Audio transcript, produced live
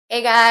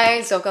Hey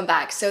guys, welcome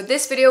back. So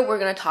this video, we're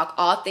gonna talk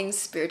all things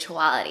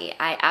spirituality.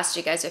 I asked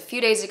you guys a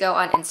few days ago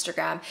on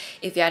Instagram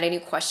if you had any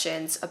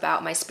questions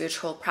about my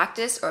spiritual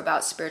practice or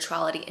about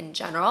spirituality in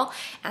general.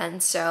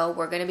 And so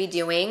we're gonna be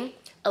doing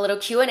a little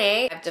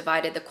Q&A. I've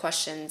divided the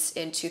questions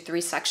into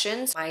 3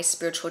 sections: my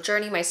spiritual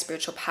journey, my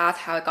spiritual path,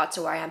 how I got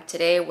to where I am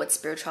today, what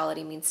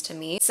spirituality means to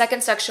me.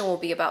 Second section will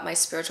be about my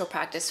spiritual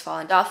practice,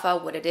 Falun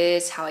Dafa, what it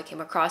is, how I came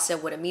across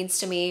it, what it means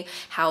to me,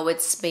 how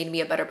it's made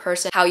me a better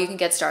person, how you can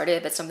get started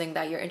if it's something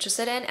that you're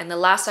interested in. And the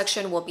last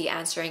section will be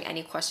answering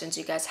any questions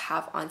you guys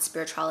have on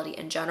spirituality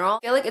in general.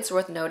 I feel like it's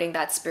worth noting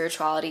that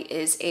spirituality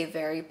is a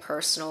very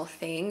personal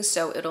thing,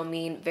 so it'll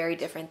mean very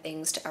different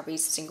things to every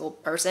single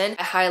person.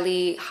 I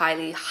highly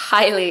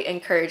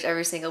encourage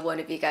every single one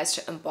of you guys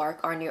to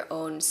embark on your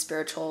own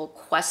spiritual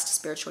quest,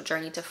 spiritual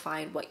journey to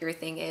find what your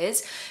thing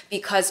is,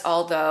 because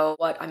although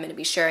what I'm going to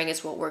be sharing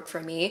is what worked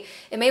for me,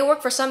 it may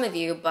work for some of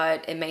you,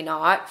 but it may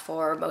not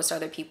for most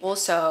other people.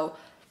 So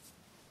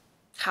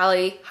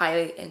highly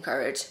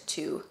encourage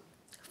to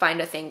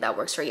find a thing that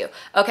works for you.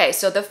 Okay,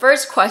 so the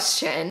first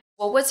question: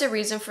 what was the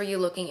reason for you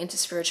looking into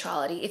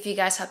spirituality? If you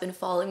guys have been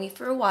following me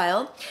for a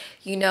while,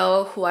 you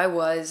know who I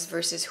was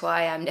versus who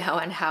I am now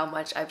and how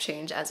much I've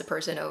changed as a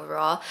person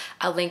overall.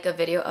 I'll link a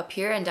video up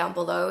here and down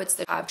below. It's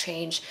the I've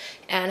changed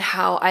and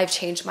how I've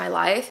changed my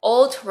life.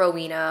 Old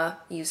Rowena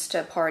used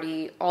to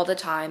party all the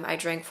time. I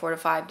drank 4 to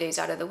 5 days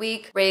out of the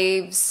week,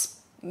 raves,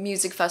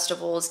 music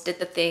festivals, did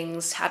the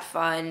things, had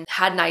fun,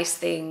 had nice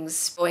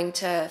things, going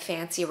to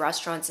fancy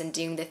restaurants and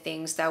doing the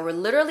things that were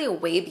literally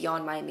way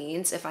beyond my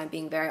means, if I'm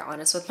being very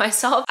honest with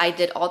myself. I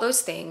did all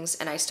those things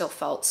and I still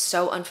felt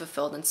so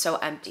unfulfilled and so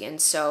empty, and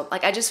so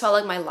I just felt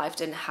like my life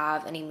didn't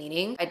have any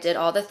meaning. I did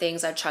all the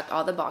things, I checked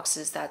all the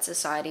boxes that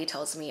society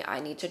tells me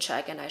I need to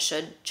check and I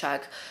should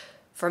check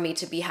for me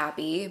to be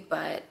happy,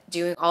 but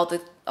doing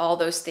all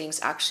those things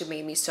actually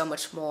made me so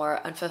much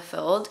more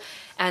unfulfilled.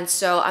 And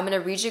so I'm going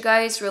to read you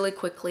guys really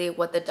quickly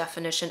what the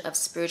definition of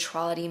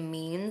spirituality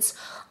means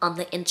on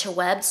the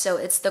interweb. So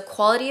it's the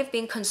quality of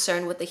being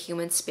concerned with the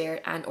human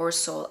spirit and or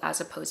soul as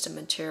opposed to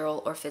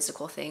material or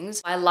physical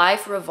things. My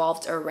life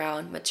revolved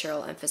around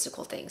material and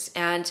physical things,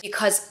 and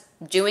because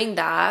doing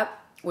that,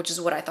 which is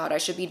what I thought I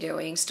should be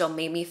doing, still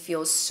made me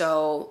feel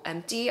so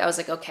empty, I was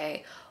like,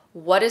 okay,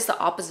 what is the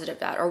opposite of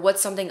that? Or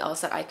what's something else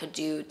that I could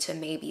do to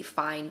maybe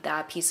find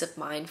that peace of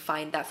mind,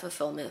 find that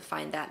fulfillment,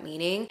 find that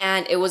meaning?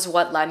 And it was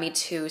what led me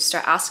to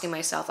start asking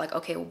myself, like,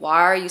 okay, why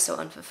are you so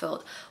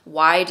unfulfilled?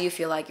 Why do you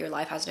feel like your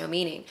life has no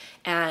meaning?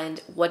 And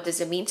what does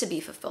it mean to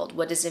be fulfilled?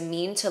 What does it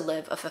mean to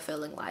live a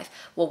fulfilling life?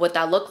 What would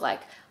that look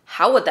like?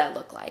 How would that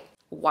look like?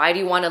 Why do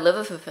you want to live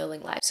a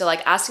fulfilling life? So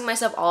like asking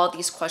myself all of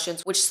these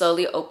questions, which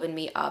slowly opened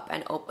me up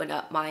and opened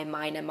up my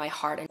mind and my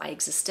heart and my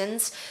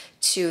existence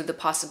to the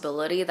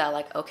possibility that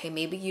like, okay,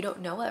 maybe you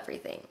don't know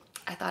everything.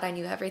 I thought I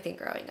knew everything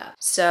growing up.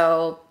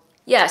 So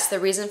yes, the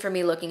reason for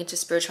me looking into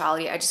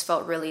spirituality, I just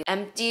felt really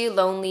empty,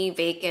 lonely,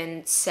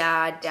 vacant,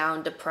 sad,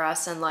 down,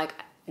 depressed, and like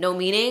no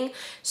meaning.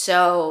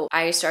 So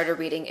I started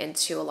reading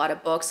into a lot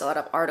of books, a lot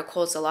of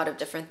articles, a lot of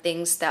different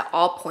things that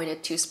all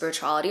pointed to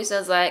spirituality. So I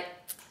was like,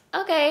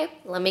 okay,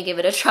 let me give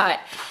it a try.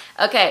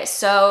 Okay,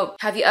 so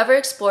have you ever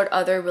explored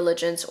other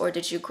religions, or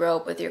did you grow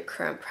up with your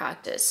current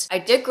practice? I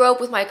did grow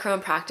up with my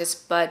current practice,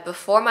 but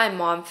before my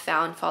mom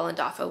found Falun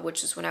Dafa,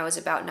 which is when I was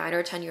about 9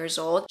 or 10 years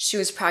old, she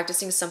was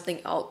practicing something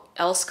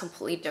else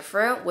completely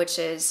different, which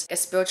is a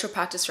spiritual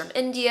practice from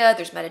India.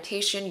 There's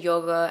meditation,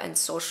 yoga, and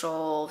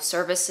social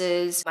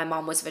services. My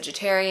mom was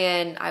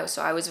vegetarian, I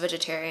was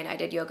vegetarian. I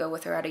did yoga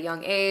with her at a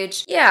young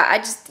age. Yeah, I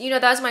just,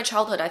 that was my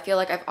childhood. I feel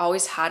like I've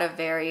always had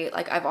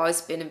I've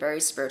always been very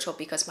spiritual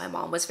because my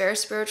mom was very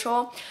spiritual.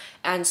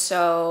 And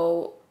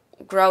so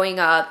growing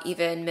up,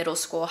 even middle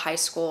school, high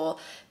school,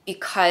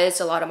 because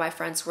a lot of my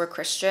friends were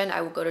Christian,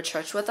 I would go to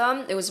church with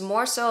them. It was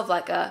more so of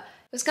like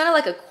it was kind of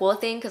like a cool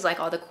thing because like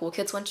all the cool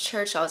kids went to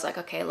church. So I was like,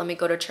 okay, let me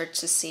go to church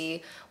to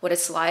see what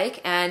it's like.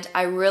 And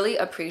I really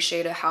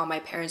appreciated how my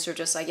parents were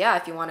just like, yeah,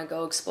 if you want to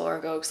go explore,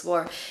 go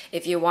explore.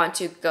 If you want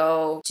to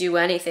go do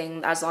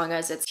anything, as long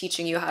as it's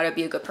teaching you how to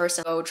be a good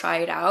person, go try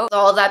it out. So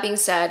all that being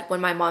said,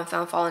 when my mom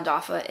found Falun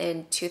Dafa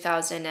in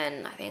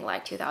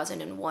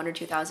 2001 or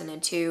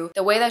 2002,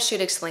 the way that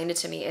she'd explained it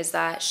to me is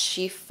that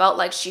she felt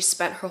like she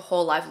spent her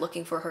whole life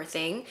looking for her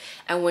thing.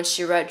 And when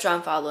she read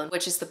Zhuan Falun,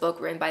 which is the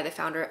book written by the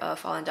founder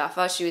of Falun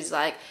Dafa, she was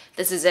like,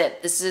 this is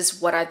it. This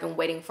is what I've been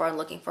waiting for and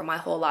looking for my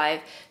whole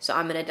life. So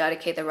I'm going to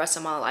dedicate the rest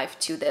of my life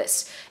to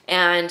this.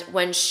 And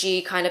when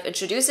she kind of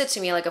introduced it to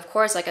me, like, of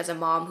course, like as a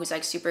mom who's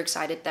like super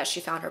excited that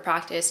she found her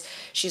practice,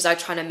 she's like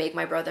trying to make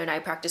my brother and I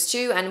practice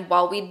too. And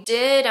while we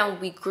did,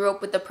 and we grew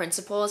up with the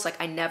principles, like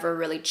I never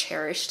really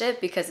cherished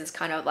it because it's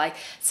kind of like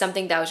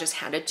something that was just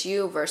handed to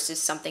you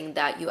versus something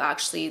that you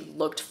actually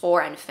looked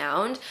for and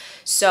found.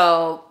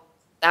 So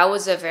that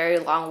was a very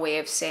long way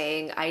of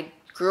saying I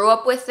grew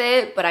up with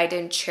it, but I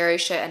didn't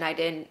cherish it and I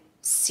didn't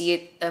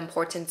see the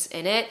importance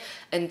in it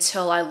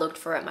until I looked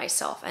for it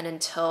myself and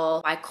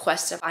until my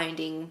quest of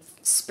finding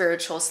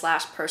spiritual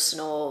 /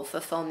 personal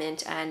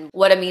fulfillment and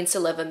what it means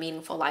to live a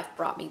meaningful life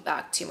brought me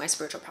back to my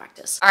spiritual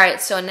practice. All right,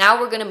 so now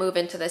we're going to move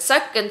into the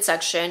second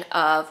section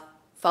of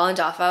Falun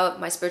Dafa,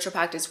 my spiritual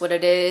practice, what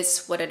it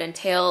is, what it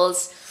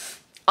entails,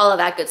 all of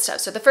that good stuff.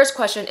 So the first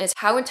question is,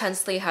 how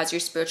intensely has your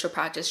spiritual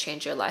practice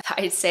changed your life?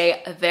 I'd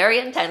say very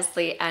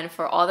intensely and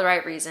for all the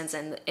right reasons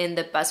and in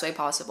the best way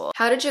possible.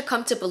 How did you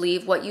come to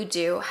believe what you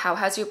do? How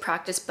has your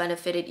practice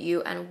benefited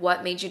you? And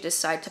what made you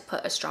decide to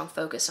put a strong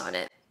focus on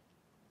it?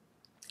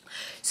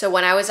 So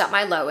when I was at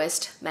my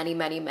lowest, many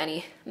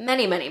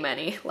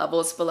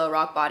levels below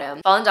rock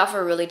bottom, Falun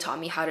Dafa really taught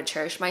me how to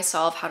cherish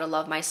myself, how to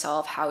love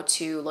myself, how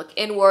to look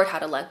inward, how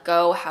to let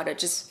go, how to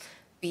just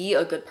be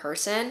a good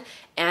person.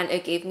 And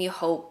it gave me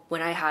hope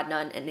when I had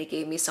none, and it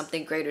gave me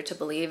something greater to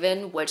believe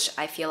in, which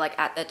I feel like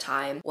at the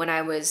time when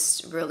I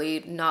was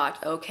really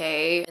not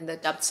okay in the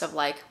depths of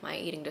like my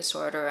eating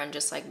disorder and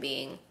just like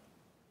being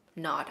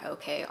not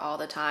okay all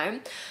the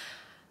time,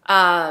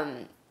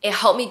 it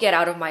helped me get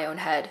out of my own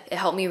head. It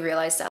helped me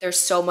realize that there's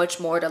so much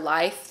more to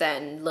life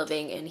than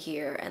living in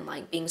here and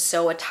like being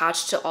so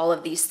attached to all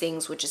of these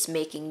things, which is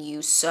making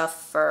you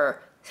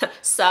suffer.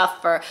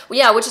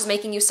 Which is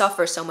making you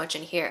suffer so much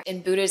in here.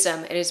 In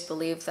Buddhism, it is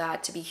believed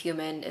that to be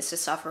human is to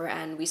suffer,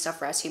 and we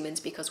suffer as humans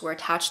because we're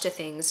attached to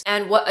things.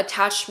 And what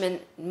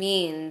attachment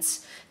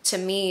means to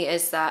me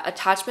is that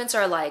attachments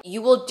are like,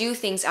 you will do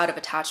things out of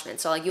attachment.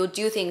 So like you'll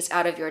do things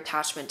out of your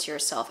attachment to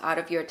yourself, out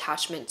of your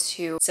attachment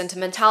to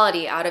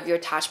sentimentality, out of your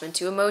attachment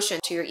to emotion,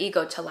 to your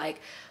ego, to like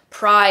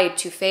pride,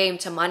 to fame,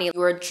 to money.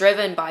 You are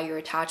driven by your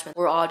attachment.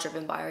 We're all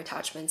driven by our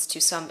attachments to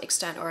some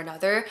extent or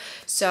another.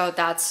 So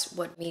that's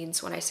what it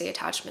means when I say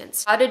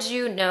attachments. How did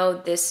you know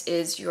this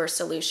is your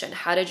solution?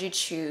 How did you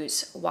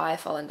choose why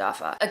Falun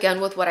Dafa?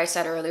 Again, with what I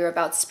said earlier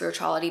about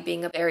spirituality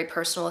being a very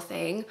personal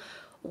thing,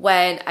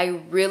 when I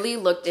really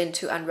looked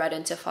into and read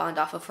into Falun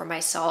Dafa for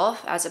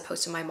myself, as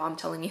opposed to my mom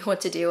telling me what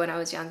to do when I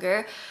was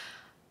younger,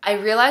 I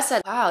realized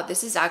that, wow,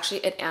 this is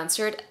actually, it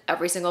answered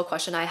every single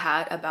question I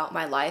had about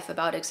my life,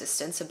 about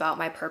existence, about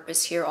my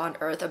purpose here on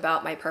earth,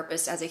 about my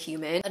purpose as a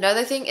human.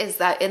 Another thing is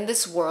that in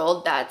this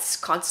world that's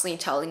constantly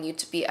telling you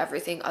to be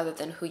everything other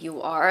than who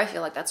you are, I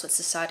feel like that's what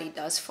society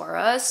does for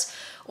us,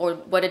 or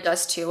what it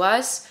does to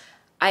us.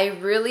 I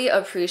really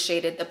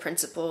appreciated the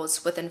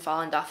principles within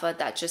Falun Dafa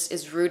that just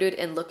is rooted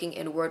in looking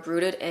inward,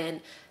 rooted in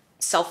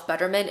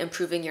self-betterment,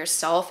 improving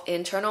yourself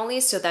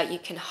internally so that you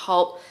can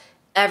help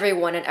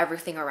everyone and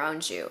everything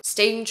around you.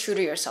 Staying true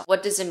to yourself.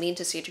 What does it mean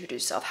to stay true to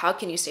yourself? How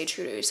can you stay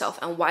true to yourself?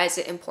 And why is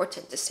it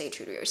important to stay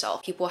true to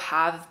yourself? People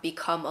have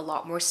become a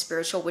lot more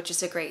spiritual, which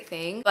is a great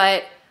thing.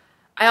 But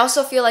I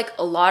also feel like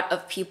a lot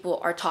of people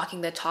are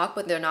talking the talk,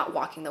 but they're not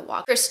walking the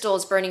walk.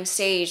 Crystals, burning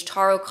sage,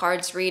 tarot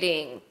cards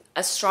reading,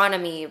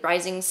 astronomy,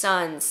 rising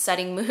suns,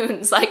 setting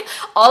moons, like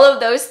all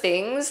of those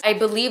things. I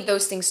believe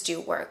those things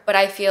do work, but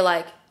I feel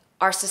like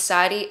our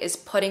society is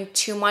putting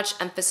too much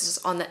emphasis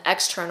on the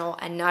external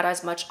and not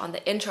as much on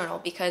the internal,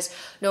 because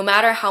no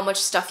matter how much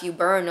stuff you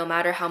burn, no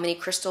matter how many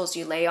crystals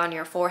you lay on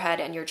your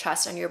forehead and your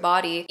chest and your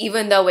body,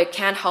 even though it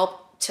can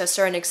help to a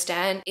certain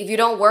extent, if you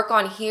don't work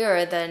on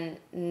here, then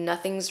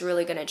nothing's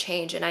really gonna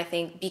change. And I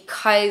think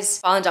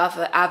because Falun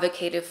Dafa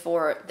advocated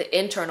for the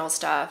internal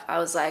stuff, I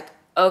was like,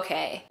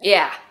 okay,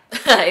 yeah.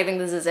 I think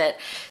this is it.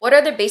 What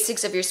are the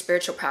basics of your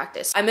spiritual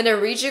practice? I'm gonna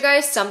read you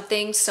guys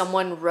something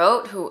someone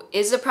wrote who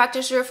is a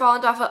practitioner of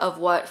Falun Dafa of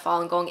what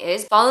Falun Gong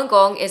is. Falun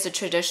Gong is a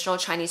traditional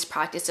Chinese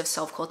practice of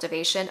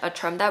self-cultivation, a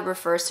term that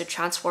refers to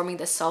transforming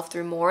the self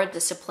through moral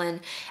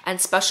discipline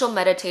and special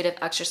meditative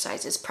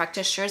exercises.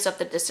 Practitioners of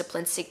the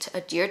discipline seek to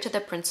adhere to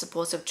the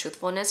principles of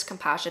truthfulness,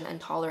 compassion,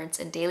 and tolerance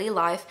in daily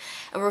life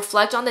and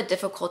reflect on the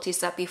difficulties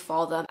that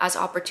befall them as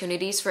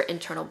opportunities for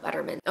internal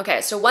betterment.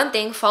 Okay, so one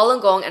thing, Falun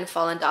Gong and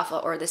Falun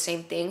Dafa are the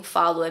same thing.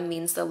 Falun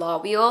means the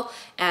law wheel,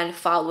 and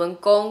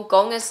Falun Gong.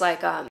 Gong is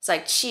like it's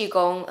like Qi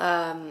Gong.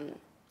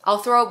 I'll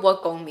throw up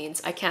what Gong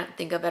means. I can't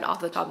think of it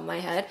off the top of my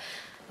head.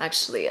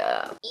 Actually,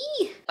 a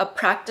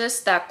practice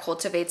that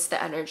cultivates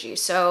the energy.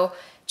 So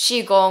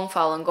Qi Gong,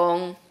 Falun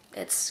Gong.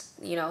 It's,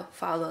 you know,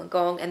 Falun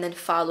Gong, and then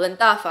Falun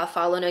Dafa.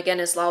 Falun again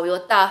is law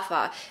wheel.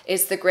 Dafa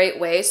is the great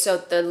way. So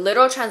the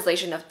literal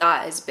translation of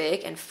Da is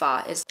big and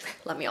Fa is,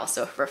 let me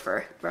also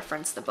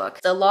reference the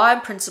book. The law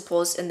and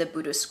principles in the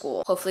Buddhist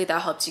school. Hopefully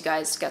that helps you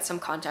guys get some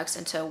context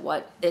into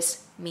what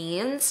this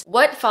means.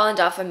 What Falun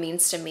Dafa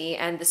means to me,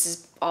 and this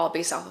is all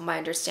based off of my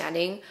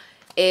understanding,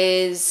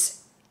 is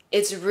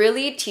it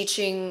really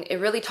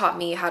taught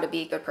me how to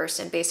be a good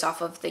person based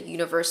off of the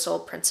universal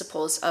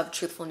principles of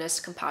truthfulness,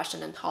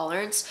 compassion, and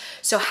tolerance.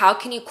 So how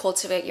can you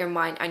cultivate your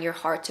mind and your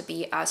heart to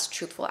be as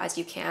truthful as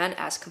you can,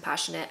 as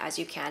compassionate as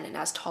you can, and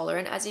as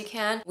tolerant as you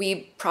can?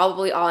 We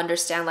probably all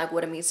understand like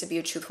what it means to be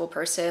a truthful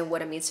person,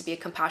 what it means to be a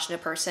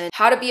compassionate person.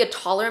 How to be a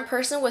tolerant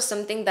person was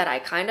something that I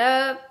kind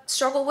of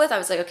struggled with. I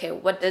was like, okay,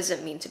 what does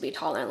it mean to be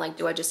tolerant? Like,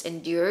 do I just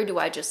endure? Do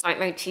I just bite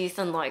my teeth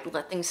and like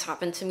let things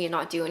happen to me and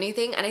not do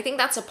anything? And I think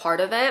that's a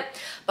part of it. it.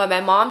 But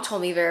my mom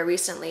told me very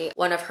recently,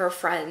 one of her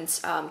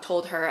friends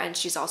told her, and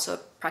she's also a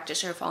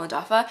practitioner of Falun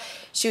Dafa,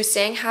 she was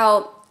saying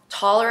how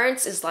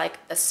tolerance is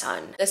like the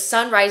sun. The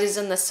sun rises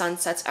and the sun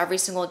sets every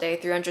single day,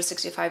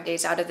 365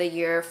 days out of the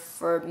year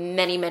for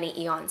many, many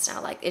eons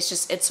now. Like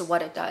it's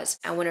what it does.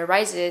 And when it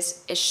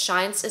rises, it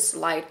shines its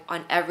light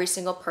on every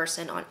single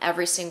person, on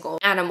every single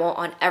animal,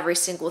 on every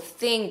single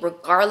thing,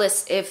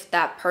 regardless if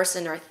that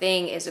person or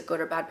thing is a good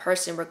or bad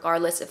person,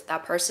 regardless if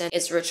that person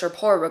is rich or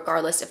poor,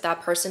 regardless if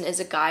that person is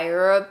a guy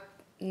or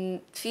a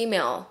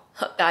female,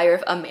 a guy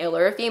or a male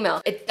or a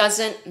female. It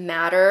doesn't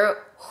matter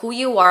who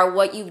you are,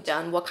 what you've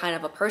done, what kind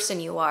of a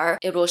person you are,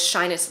 it will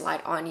shine its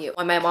light on you.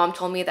 When my mom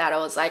told me that, I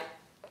was like,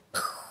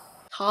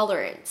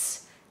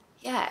 tolerance.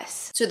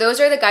 Yes. So those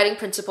are the guiding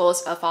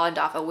principles of Falun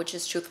Dafa, which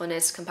is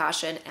truthfulness,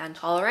 compassion, and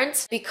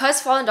tolerance.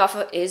 Because Falun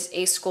Dafa is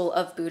a school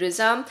of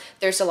Buddhism,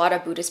 there's a lot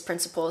of Buddhist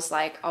principles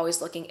like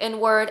always looking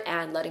inward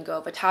and letting go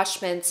of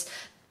attachments.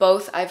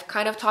 Both I've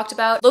kind of talked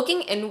about.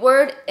 Looking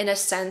inward in a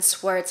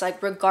sense where it's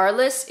like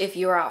regardless if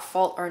you're at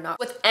fault or not.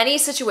 With any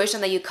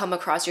situation that you come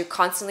across, you're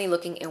constantly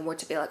looking inward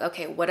to be like,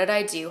 okay, what did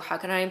I do? How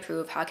can I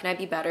improve? How can I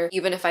be better?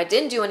 Even if I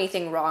didn't do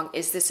anything wrong,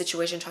 is this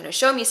situation trying to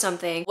show me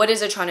something? What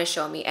is it trying to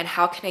show me? And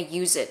how can I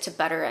use it to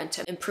better and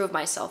to improve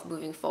myself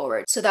moving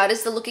forward? So that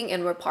is the looking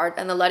inward part.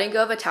 And the letting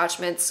go of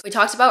attachments. We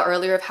talked about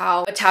earlier of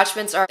how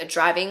attachments are the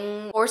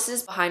driving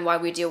forces behind why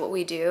we do what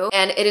we do.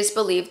 And it is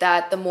believed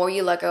that the more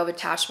you let go of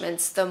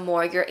attachments, the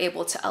more you're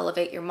able to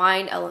elevate your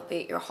mind,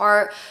 elevate your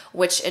heart,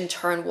 which in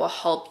turn will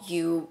help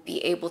you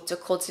be able to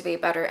cultivate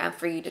better and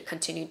for you to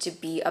continue to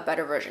be a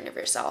better version of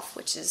yourself,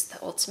 which is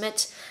the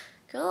ultimate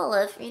goal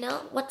of,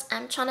 what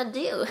I'm trying to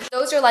do.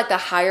 Those are like the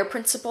higher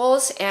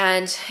principles.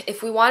 And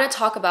if we want to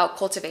talk about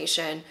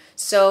cultivation,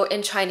 so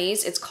in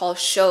Chinese, it's called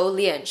shou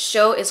lian.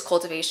 Shou is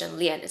cultivation,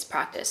 lian is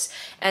practice.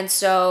 And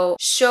so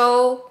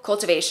shou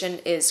cultivation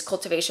is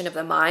cultivation of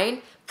the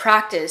mind.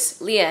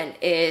 Practice, lian,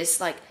 is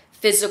like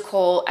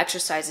physical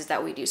exercises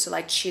that we do, so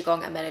like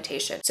qigong and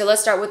meditation. So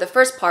let's start with the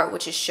first part,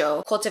 which is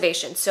shou,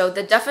 cultivation. So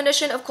the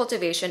definition of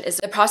cultivation is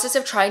the process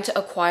of trying to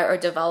acquire or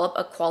develop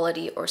a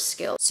quality or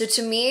skill. So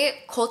to me,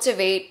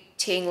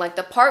 like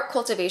the part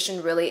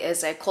cultivation really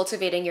is like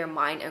cultivating your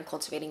mind and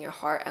cultivating your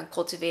heart and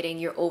cultivating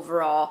your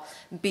overall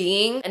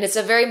being. And it's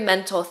a very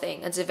mental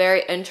thing. It's a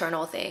very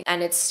internal thing.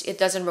 And it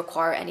doesn't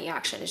require any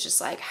action. It's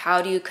just like,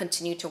 how do you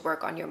continue to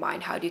work on your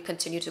mind? How do you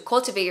continue to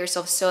cultivate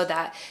yourself so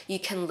that you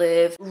can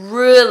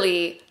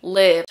really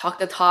live, talk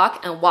the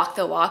talk and walk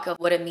the walk of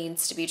what it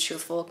means to be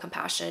truthful,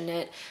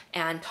 compassionate,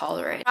 and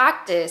tolerant.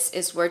 Practice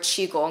is where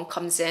qigong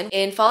comes in.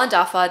 In Falun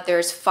Dafa,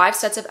 there's 5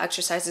 sets of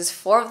exercises.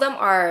 4 of them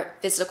are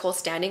physical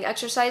standing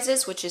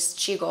exercises, which is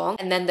qigong.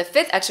 And then the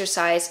 5th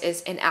exercise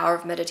is an hour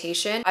of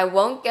meditation. I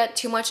won't get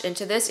too much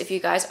into this. If you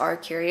guys are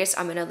curious,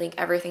 I'm gonna link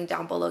everything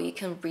down below. You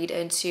can read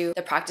into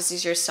the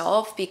practices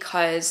yourself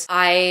because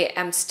I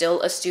am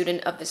still a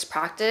student of this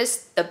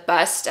practice. The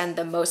best and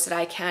the most that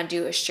I can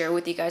do is share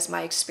with you guys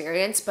my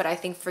experience. But I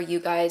think for you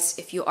guys,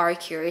 if you are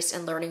curious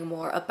and learning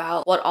more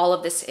about what all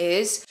of this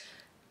is,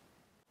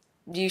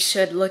 you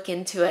should look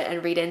into it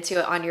and read into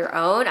it on your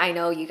own. I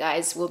know you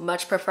guys would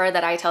much prefer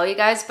that I tell you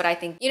guys, but I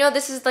think,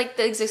 this is like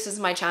the existence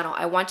of my channel.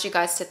 I want you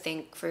guys to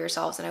think for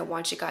yourselves and I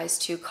want you guys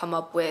to come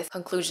up with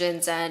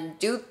conclusions and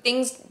do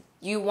things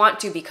you want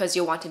to because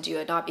you want to do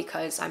it, not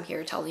because I'm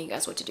here telling you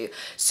guys what to do.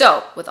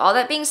 So with all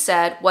that being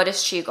said, what is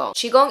Qigong?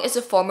 Qigong is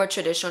a form of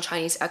traditional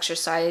Chinese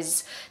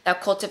exercise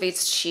that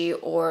cultivates Qi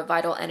or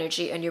vital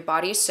energy in your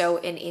body. So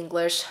in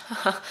English,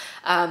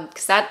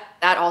 because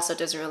that also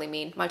doesn't really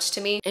mean much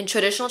to me. In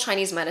traditional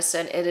Chinese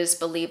medicine, it is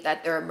believed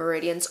that there are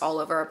meridians all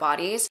over our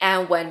bodies.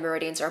 And when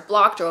meridians are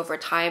blocked or over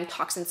time,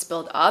 toxins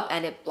build up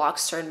and it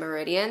blocks certain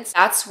meridians.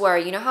 That's where,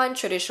 you know how in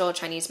traditional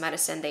Chinese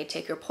medicine, they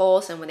take your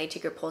pulse, and when they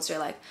take your pulse, they're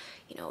like,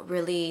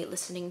 really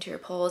listening to your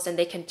pulse and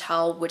they can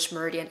tell which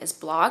meridian is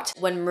blocked.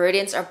 When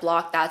meridians are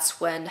blocked, that's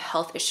when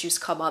health issues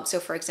come up. So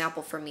for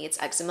example, for me,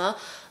 it's eczema.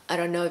 I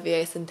don't know if you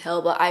guys can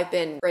tell, but I've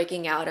been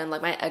breaking out and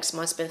like my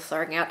eczema has been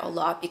flaring out a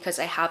lot because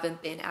I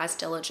haven't been as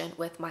diligent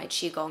with my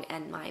Qigong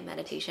and my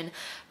meditation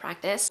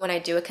practice. When I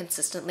do it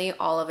consistently,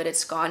 all of it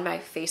is gone. My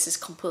face is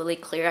completely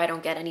clear. I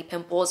don't get any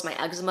pimples. My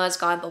eczema is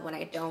gone, but when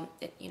I don't,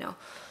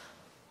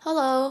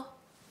 hello.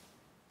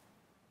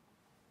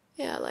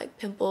 Yeah, like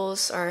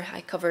pimples, or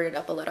I covered it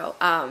up a little.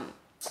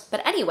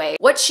 But anyway,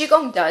 what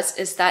Qigong does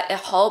is that it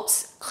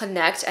helps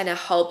connect and it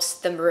helps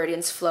the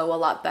meridians flow a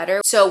lot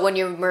better. So when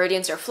your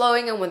meridians are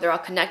flowing and when they're all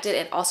connected,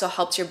 it also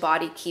helps your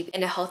body keep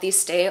in a healthy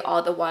state,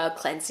 all the while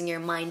cleansing your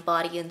mind,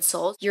 body, and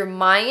soul. Your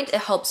mind,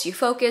 it helps you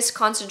focus,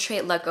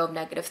 concentrate, let go of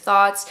negative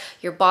thoughts.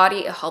 Your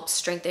body, it helps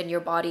strengthen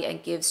your body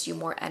and gives you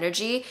more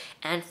energy.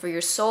 And for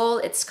your soul,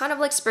 it's kind of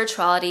like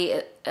spirituality.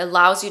 It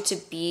allows you to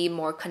be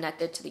more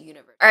connected to the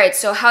universe. All right,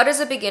 so how does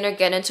a beginner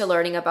get into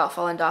learning about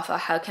Falun Dafa?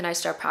 How can I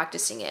start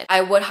practicing it?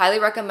 I would highly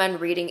recommend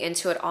reading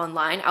into it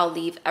online. I'll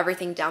leave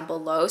everything link down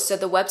below. So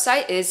the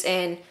website is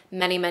in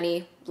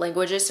many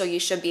languages, so you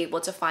should be able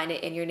to find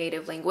it in your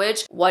native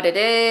language. What it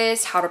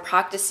is, how to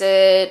practice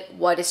it,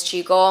 what is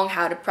Qigong,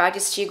 how to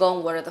practice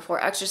Qigong, what are the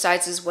 4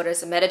 exercises, what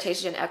is a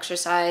meditation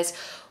exercise,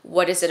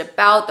 what is it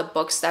about, the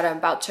books that I'm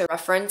about to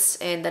reference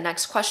in the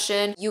next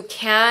question. You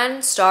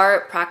can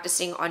start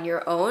practicing on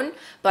your own,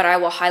 but I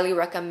will highly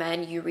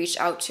recommend you reach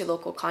out to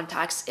local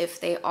contacts if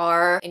they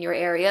are in your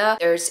area.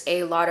 There's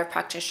a lot of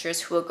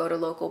practitioners who will go to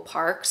local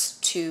parks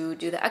to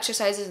do the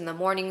exercises in the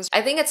mornings.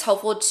 I think it's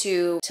helpful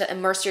to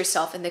immerse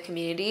yourself in the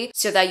community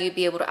so that you'd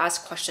be able to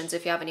ask questions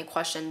if you have any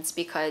questions,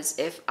 because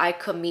if I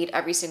could meet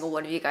every single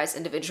one of you guys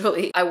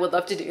individually, I would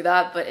love to do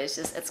that, but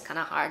it's kind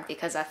of hard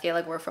because I feel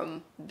like we're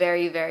from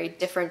very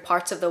different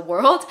parts of the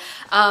world,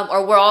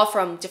 or we're all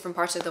from different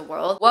parts of the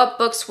world. What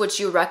books would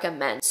you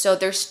recommend? So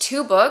there's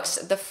 2 books.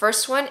 The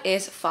first one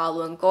is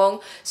Falun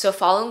Gong. So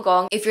Falun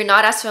Gong, if you're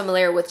not as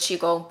familiar with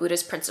Qigong,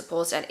 Buddhist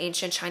principles, and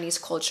ancient Chinese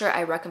culture,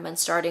 I recommend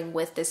starting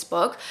with this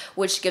book,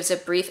 which gives a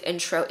brief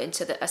intro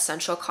into the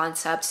essential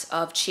concepts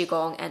of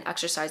Qigong and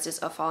exercises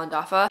of Falun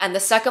Dafa. And the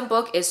second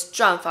book is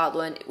Zhuan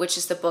Falun, which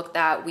is the book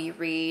that we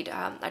read.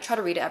 I try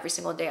to read it every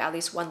single day, at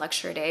least 1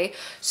 lecture a day.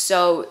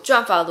 So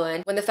Zhuan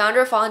Falun, when the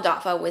founder of Falun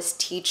Dafa was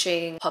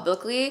teaching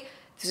publicly,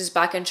 this is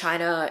back in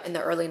China in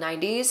the early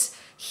 90s,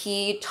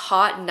 he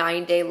taught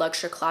 9-day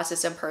lecture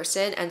classes in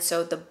person, and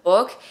so the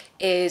book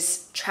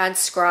is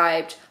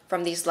transcribed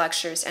from these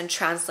lectures and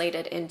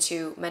translated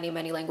into many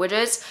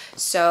languages.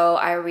 So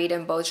I read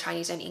in both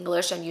Chinese and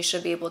English, and you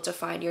should be able to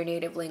find your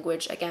native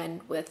language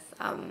again with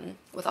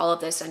all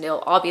of this, and it'll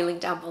all be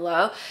linked down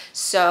below.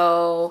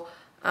 So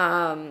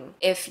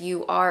if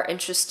you are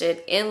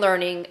interested in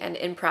learning and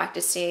in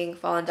practicing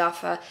Falun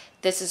Dafa,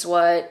 this is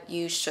what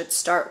you should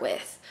start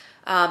with.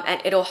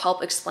 And it'll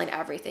help explain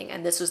everything.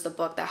 And this was the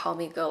book that helped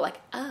me go like,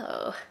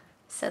 oh,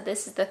 so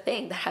this is the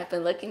thing that I've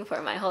been looking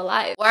for my whole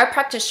life. Why are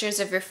practitioners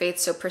of your faith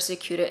so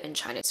persecuted in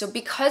China? So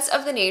because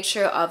of the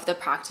nature of the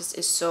practice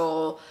is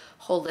so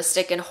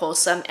holistic and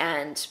wholesome,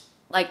 and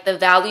like the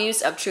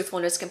values of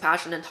truthfulness,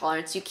 compassion, and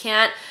tolerance, you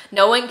can't,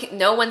 no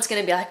one's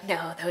gonna be like,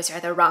 no, those are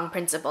the wrong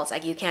principles.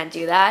 Like, you can't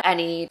do that.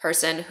 Any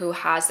person who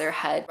has their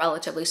head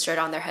relatively straight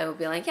on their head will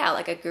be like, yeah,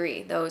 like,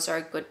 agree. Those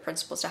are good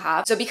principles to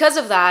have. So because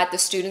of that, the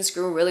students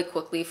grew really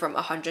quickly from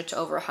 100 to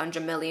over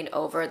 100 million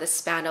over the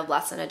span of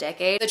less than a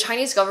decade. The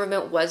Chinese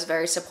government was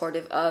very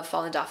supportive of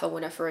Falun Dafa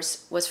when it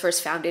was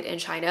first founded in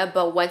China,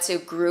 but once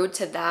it grew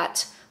to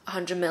that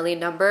 100 million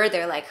number,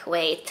 they're like,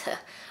 wait,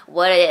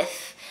 what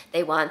if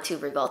they want to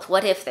revolt?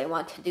 What if they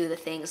want to do the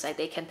things like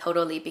they can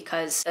totally,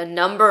 because the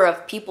number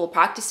of people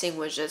practicing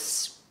was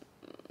just,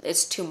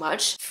 it's too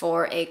much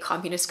for a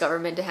communist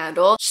government to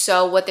handle.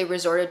 So what they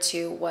resorted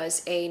to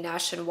was a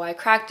nationwide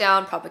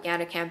crackdown,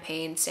 propaganda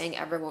campaign saying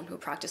everyone who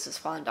practices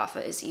Falun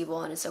Dafa is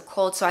evil and it's a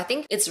cult. So I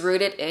think it's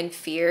rooted in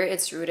fear.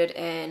 It's rooted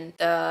in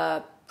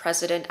the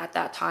president at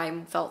that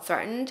time felt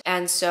threatened.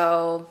 And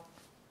so,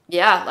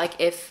 yeah,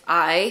 like if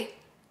I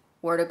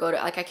were to go to,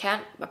 like,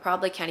 I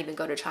probably can't even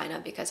go to China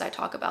because I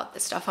talk about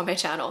this stuff on my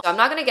channel. So I'm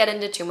not gonna get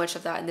into too much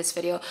of that in this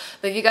video,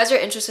 but if you guys are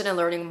interested in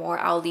learning more,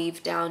 I'll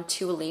leave down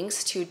 2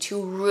 links to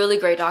 2 really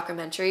great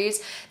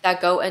documentaries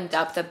that go in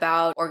depth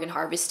about organ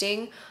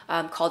harvesting,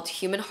 called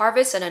Human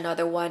Harvest, and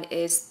another one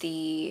is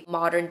the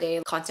modern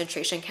day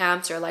concentration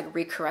camps or like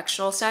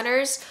re-correctional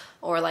centers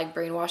or like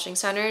brainwashing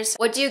centers.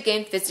 What do you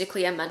gain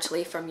physically and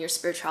mentally from your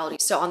spirituality?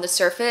 So on the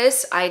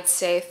surface, I'd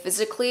say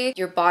physically,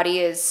 your body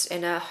is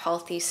in a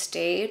healthy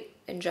state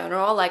in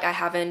general. Like, I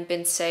haven't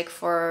been sick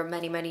for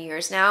many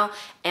years now.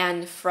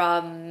 And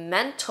from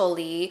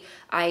mentally,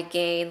 I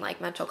gain like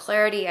mental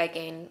clarity, I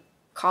gain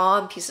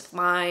calm, peace of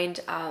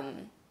mind,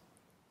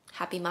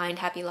 happy mind,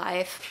 happy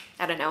life.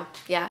 I don't know.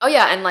 Yeah. Oh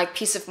yeah, and like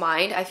peace of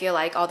mind. I feel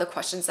like all the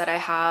questions that I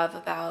have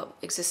about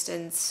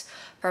existence,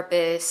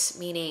 purpose,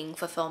 meaning,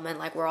 fulfillment,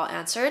 like, we're all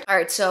answered. All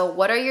right, so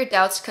what are your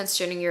doubts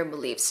concerning your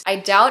beliefs? I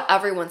doubt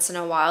every once in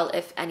a while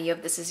if any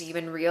of this is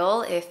even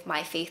real, if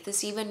my faith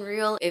is even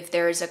real, if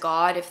there is a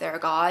God, if there are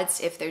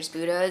gods, if there's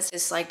Buddhas,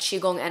 this like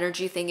Qigong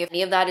energy thing, if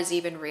any of that is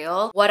even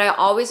real. What I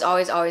always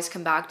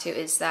come back to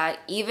is that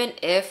even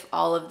if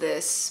all of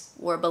this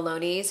were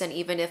balonies, and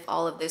even if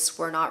all of this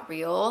were not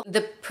real,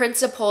 the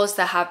principles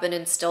that have been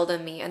instilled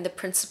in me and the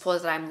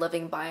principles that I'm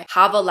living by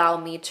have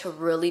allowed me to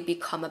really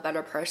become a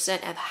better person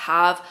and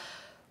have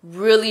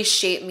really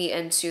shaped me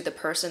into the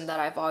person that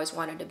I've always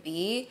wanted to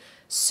be.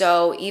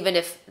 So even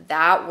if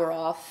that were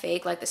all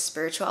fake, like the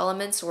spiritual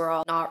elements were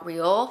all not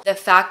real, the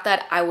fact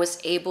that I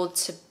was able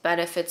to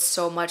benefit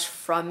so much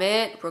from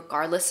it,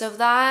 regardless of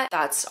that,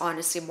 that's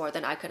honestly more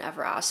than I could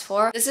ever ask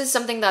for. This is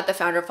something that the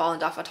founder of Falun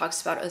Dafa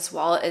talks about as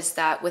well, is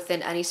that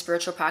within any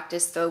spiritual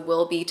practice, there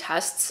will be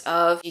tests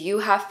of, do you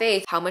have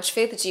faith? How much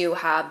faith do you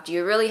have? Do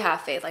you really have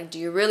faith? Like, do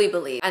you really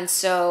believe? And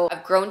so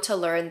I've grown to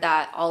learn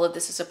that all of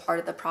this is a part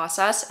of the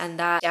process, and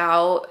that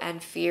doubt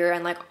and fear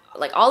and like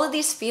all of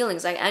these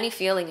feelings, like any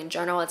feeling in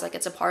general, it's like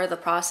it's a part of the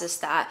process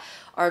that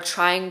are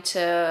trying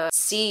to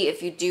see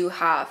if you do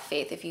have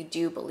faith, if you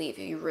do believe,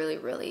 if you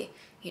really,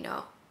 you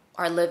know,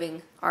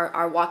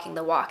 are walking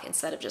the walk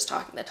instead of just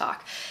talking the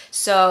talk.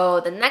 So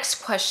the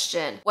next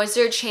question, was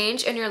there a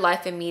change in your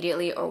life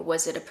immediately or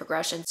was it a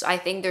progression? So I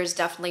think there's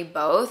definitely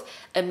both.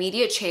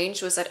 Immediate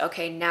change was like,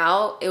 okay,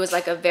 now it was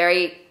like a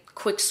very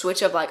quick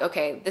switch of like,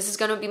 okay, this is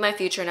going to be my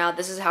future now.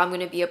 This is how I'm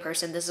going to be a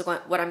person. This is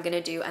what I'm going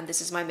to do. And this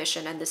is my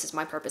mission. And this is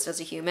my purpose as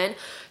a human.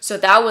 So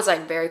that was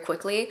like very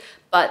quickly,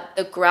 but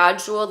the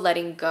gradual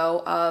letting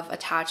go of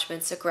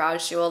attachments, the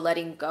gradual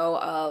letting go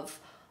of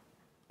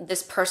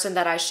this person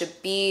that I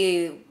should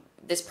be,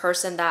 this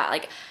person that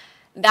like,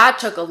 that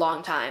took a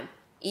long time.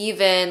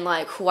 Even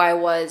like who I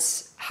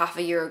was half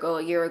a year ago,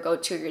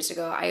 2 years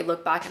ago, I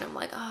look back and I'm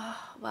like, oh,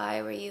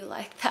 why were you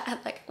like that?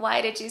 Like,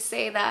 why did you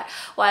say that?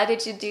 Why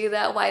did you do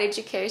that? Why did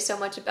you care so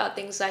much about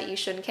things that you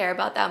shouldn't care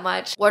about that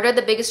much? What are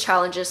the biggest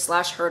challenges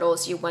 /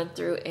 hurdles you went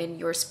through in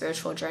your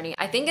spiritual journey?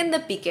 I think in the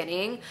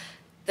beginning,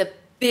 the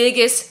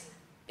biggest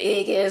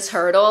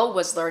hurdle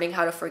was learning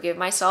how to forgive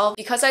myself,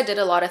 because I did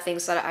a lot of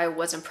things that I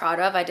wasn't proud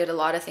of. I did a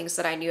lot of things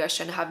that I knew I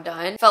shouldn't have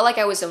done. I felt like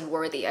I was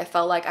unworthy. I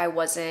felt like I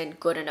wasn't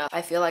good enough.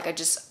 I feel like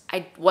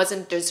I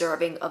wasn't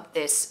deserving of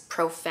this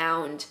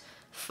profound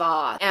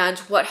thought. And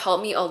what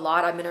helped me a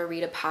lot, I'm going to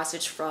read a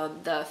passage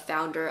from the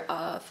founder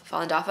of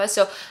Falun Dafa.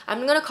 So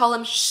I'm going to call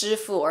him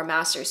Shifu or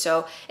master.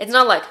 So it's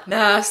not like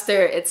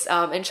master. It's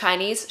in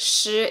Chinese,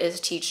 Shi is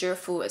teacher,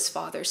 Fu is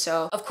father.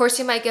 So of course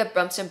you might get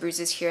bumps and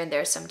bruises here and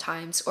there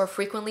sometimes, or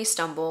frequently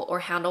stumble or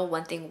handle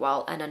one thing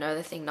well and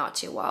another thing not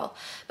too well.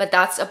 But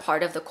that's a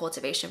part of the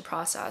cultivation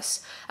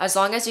process. As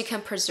long as you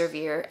can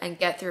persevere and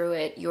get through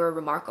it, you're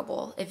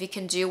remarkable. If you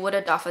can do what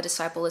a Dafa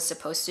disciple is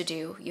supposed to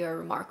do, you're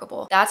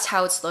remarkable. That's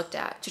how it's looked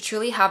at. To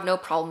truly have no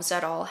problems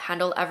at all,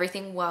 handle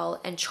everything well,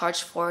 and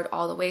charge forward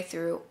all the way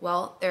through,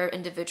 well, there are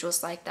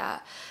individuals like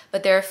that.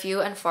 But there are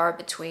few and far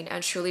between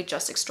and truly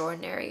just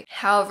extraordinary.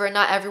 However,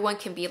 not everyone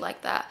can be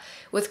like that.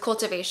 With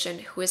cultivation,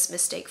 who is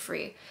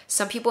mistake-free?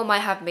 Some people might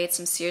have made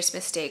some serious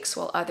mistakes,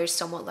 while others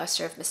somewhat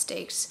lesser of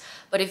mistakes.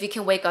 But if you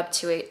can wake up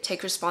to it,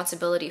 take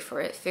responsibility for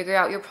it, figure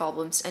out your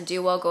problems, and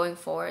do well going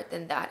forward,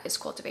 then that is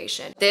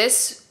cultivation.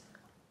 This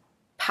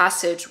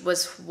passage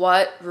was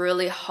what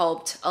really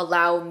helped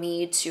allow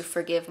me to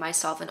forgive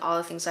myself and all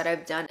the things that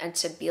I've done, and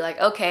to be like,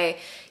 okay,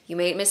 you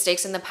made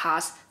mistakes in the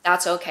past.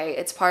 That's okay.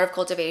 It's part of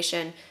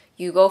cultivation.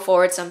 You go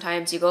forward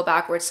sometimes, you go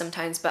backwards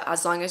sometimes, but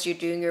as long as you're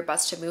doing your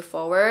best to move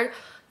forward,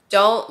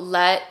 don't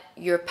let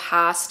your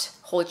past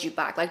hold you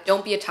back. Like,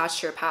 don't be attached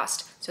to your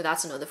past. So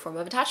that's another form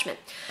of attachment.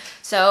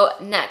 So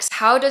next,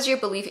 how does your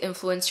belief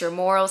influence your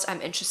morals?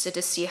 I'm interested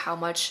to see how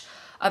much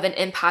of an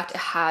impact it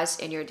has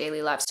in your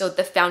daily life. So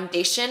the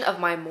foundation of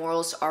my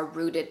morals are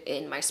rooted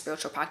in my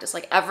spiritual practice.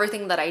 Like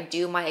everything that I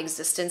do, my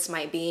existence,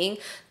 my being,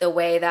 the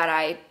way that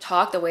I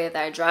talk, the way that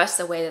I dress,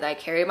 the way that I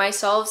carry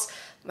myself,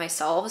 I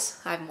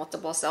have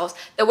multiple selves.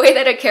 The way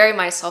that I carry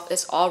myself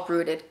is all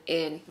rooted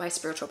in my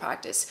spiritual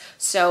practice.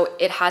 So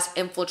it has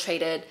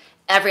infiltrated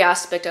every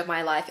aspect of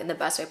my life in the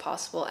best way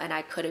possible. And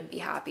I couldn't be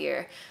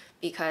happier,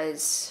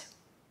 because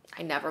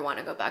I never want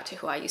to go back to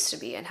who I used to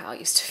be and how I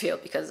used to feel,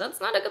 because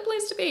that's not a good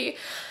place to be.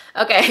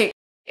 Okay.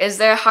 Is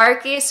there a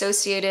hierarchy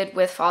associated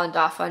with Falun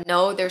Dafa?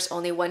 No, there's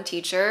only one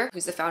teacher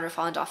who's the founder of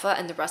Falun Dafa,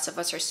 and the rest of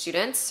us are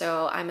students.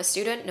 So I'm a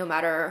student no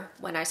matter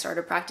when I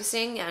started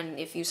practicing. And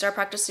if you start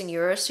practicing,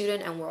 you're a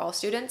student, and we're all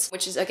students,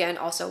 which is again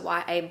also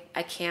why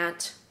I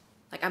can't,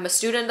 like, I'm a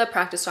student of the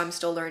practice, so I'm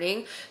still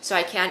learning. So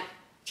I can't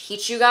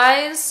teach you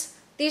guys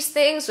these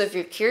things. So if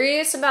you're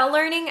curious about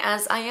learning,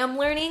 as I am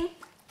learning,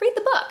 read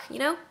the book, you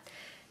know?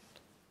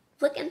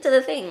 Look into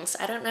the things.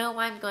 I don't know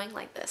why I'm going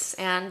like this.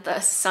 And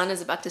the sun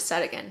is about to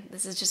set again.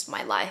 This is just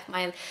my life.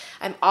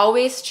 I'm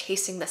always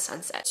chasing the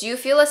sunset. Do you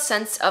feel a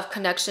sense of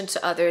connection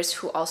to others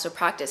who also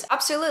practice?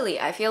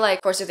 Absolutely. I feel like,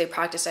 of course, if they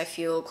practice, I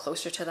feel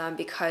closer to them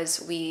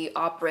because we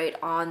operate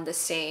on the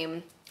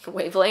same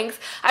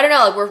wavelength. I don't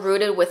know, like we're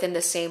rooted within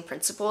the same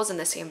principles and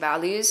the same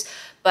values.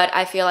 But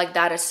I feel like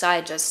that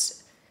aside,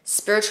 just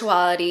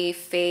spirituality,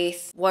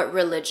 faith, what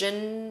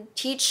religion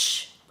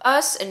teach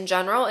us in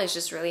general is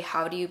just really,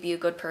 how do you be a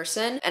good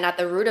person? And at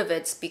the root of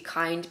it's be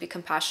kind, be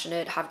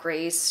compassionate, have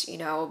grace, you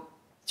know,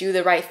 do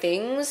the right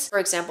things. For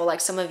example,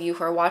 like some of you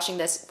who are watching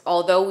this,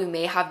 although we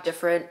may have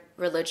different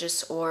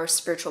religious or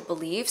spiritual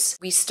beliefs,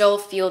 we still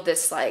feel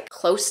this like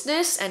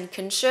closeness and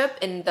kinship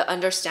in the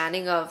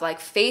understanding of like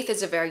faith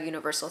is a very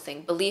universal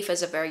thing. Belief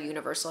is a very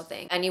universal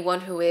thing.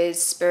 Anyone who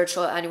is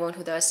spiritual, anyone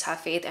who does have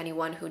faith,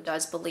 anyone who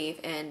does believe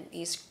in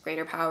these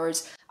greater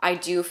powers, I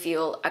do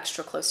feel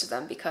extra close to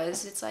them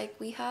because it's like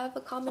we have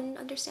a common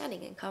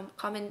understanding and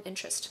common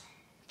interest.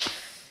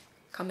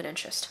 Common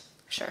interest.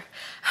 Sure.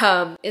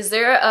 Is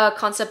there a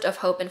concept of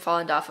hope in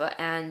Falun Dafa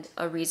and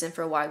a reason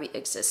for why we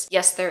exist?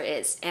 Yes, there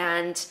is.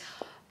 And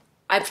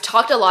I've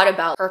talked a lot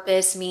about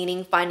purpose,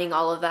 meaning, finding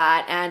all of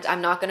that. And I'm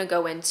not going to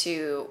go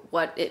into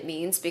what it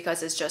means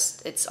because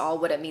it's all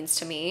what it means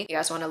to me. If you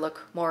guys want to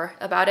look more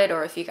about it,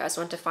 or if you guys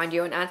want to find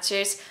your own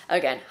answers,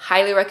 again,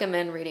 highly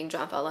recommend reading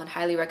Zhuan Falun,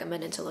 highly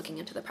recommend looking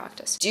into the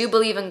practice. Do you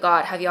believe in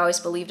God? Have you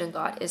always believed in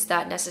God? Is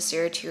that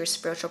necessary to your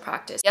spiritual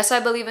practice? Yes, I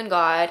believe in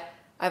God.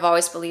 I've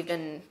always believed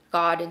in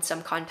God in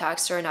some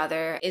context or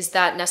another. Is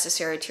that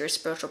necessary to your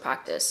spiritual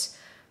practice?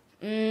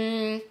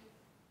 So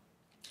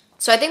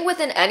I think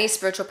within any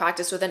spiritual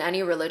practice, within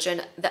any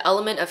religion, the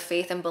element of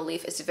faith and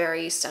belief is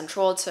very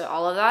central to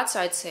all of that. So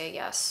I'd say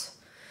yes.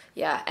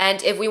 Yeah.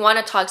 And if we want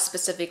to talk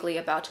specifically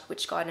about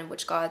which God and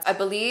which gods, I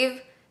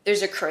believe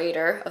there's a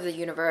creator of the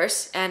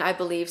universe, and I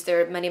believe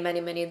there are many,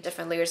 many, many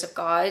different layers of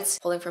gods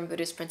pulling from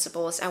Buddhist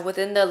principles. And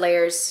within the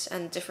layers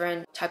and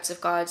different types of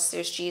gods,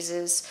 there's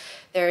Jesus,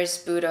 there's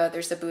Buddha,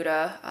 there's the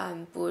Buddha,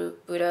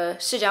 Buddha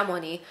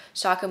Shakyamuni,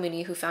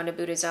 Shakyamuni, who founded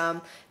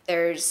Buddhism.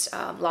 There's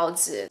Lao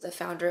Tzu, the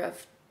founder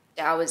of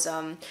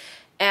Taoism.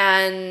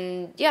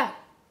 And yeah,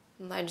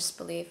 I just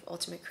believe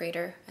ultimate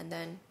creator, and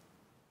then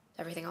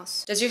everything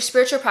else. Does your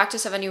spiritual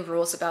practice have any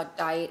rules about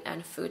diet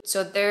and food?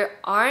 So there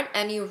aren't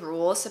any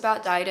rules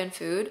about diet and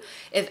food.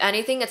 If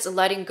anything, it's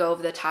letting go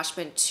of the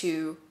attachment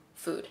to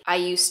food. I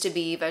used to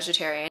be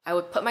vegetarian. I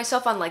would put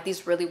myself on like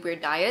these really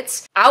weird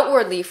diets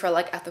outwardly for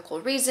like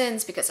ethical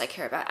reasons, because I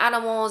care about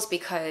animals,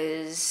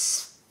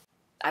 because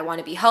I want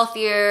to be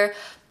healthier.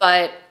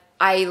 But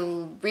I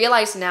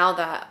realize now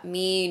that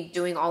me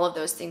doing all of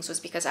those things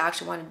was because I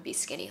actually wanted to be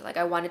skinny. Like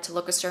I wanted to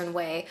look a certain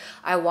way.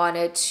 I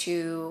wanted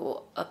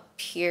to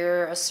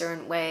appear a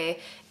certain way.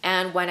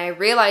 And when I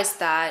realized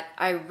that,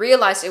 I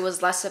realized it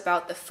was less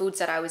about the foods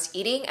that I was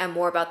eating and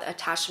more about the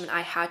attachment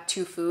I had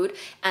to food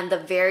and the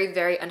very,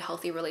 very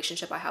unhealthy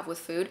relationship I have with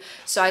food.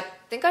 So I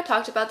think I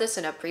talked about this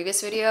in a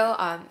previous video.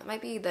 It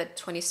might be the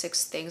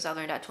 26 things I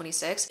learned at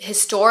 26.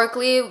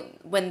 Historically,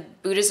 when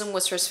Buddhism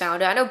was first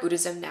founded, I know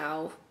Buddhism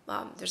now,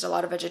 there's a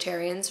lot of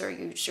vegetarians, or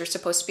you're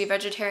supposed to be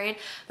vegetarian.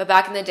 But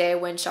back in the day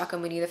when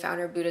Shakyamuni, the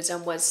founder of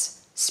Buddhism,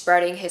 was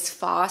spreading his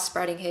fa,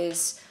 spreading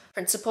his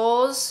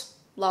principles,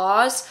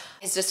 laws,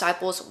 his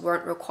disciples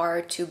weren't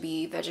required to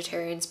be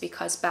vegetarians,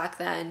 because back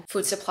then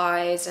food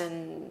supplies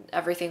and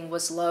everything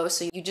was low.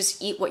 So you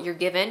just eat what you're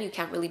given. You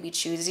can't really be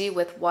choosy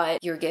with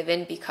what you're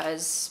given,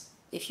 because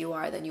if you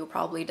are, then you'll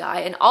probably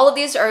die. And all of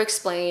these are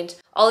explained,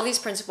 all of these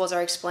principles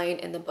are explained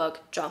in the book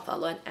Zhuan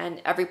Falun,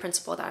 and every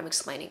principle that I'm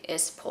explaining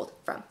is pulled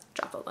from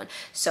Zhuan Falun.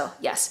 So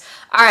yes.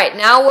 All right,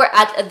 now we're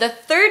at the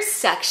third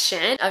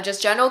section of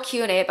just general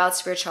Q&A about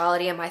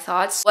spirituality and my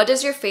thoughts. What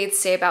does your faith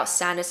say about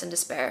sadness and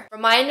despair?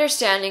 From my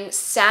understanding,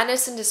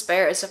 sadness and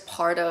despair is a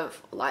part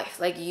of life.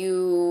 Like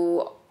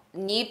you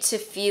need to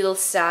feel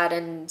sad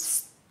and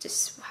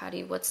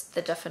what's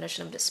the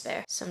definition of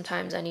despair?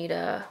 Sometimes I need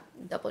to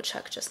double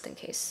check just in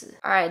case.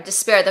 All right,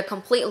 despair, the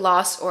complete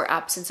loss or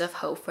absence of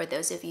hope, for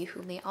those of you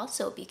who may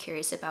also be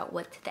curious about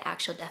what the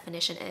actual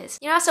definition is.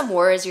 You know, some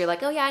words you're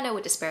like, oh yeah, I know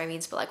what despair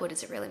means, but like, what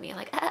does it really mean?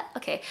 Like,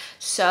 okay.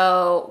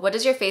 So what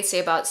does your faith say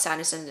about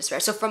sadness and despair?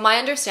 So from my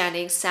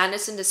understanding,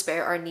 sadness and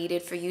despair are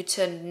needed for you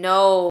to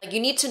know, you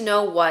need to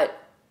know what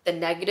the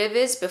negative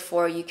is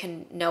before you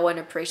can know and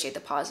appreciate the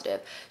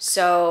positive.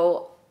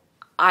 So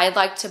I'd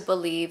like to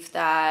believe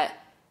that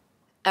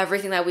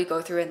everything that we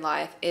go through in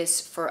life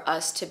is for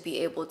us to be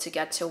able to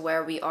get to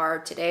where we are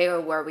today or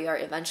where we are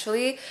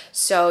eventually.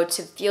 So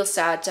to feel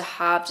sad, to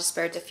have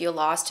despair, to feel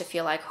lost, to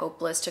feel like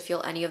hopeless, to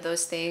feel any of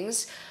those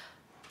things,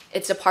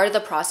 it's a part of the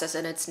process,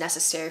 and it's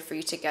necessary for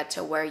you to get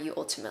to where you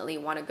ultimately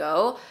want to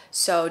go.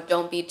 So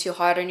don't be too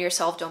hard on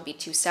yourself. Don't be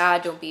too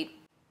sad. Don't be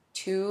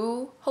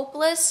too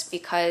hopeless,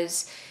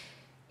 because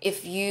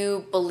if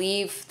you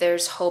believe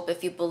there's hope,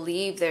 if you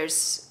believe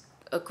there's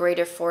a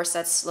greater force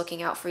that's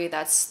looking out for you,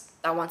 that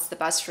wants the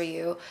best for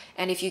you,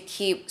 and if you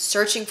keep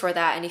searching for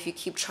that, and if you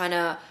keep trying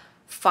to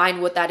find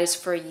what that is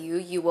for you,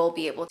 you will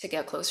be able to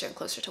get closer and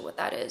closer to what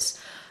that is.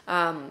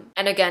 And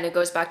again, it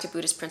goes back to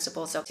Buddhist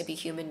principles of to be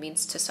human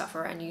means to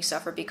suffer, and you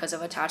suffer because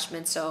of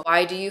attachment. So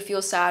why do you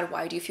feel sad?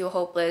 Why do you feel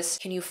hopeless?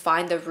 Can you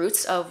find the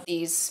roots of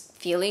these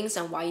feelings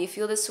and why you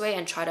feel this way,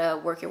 and try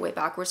to work your way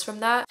backwards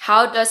from that?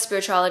 How does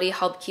spirituality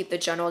help keep the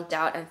general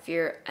doubt and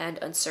fear and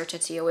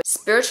uncertainty away?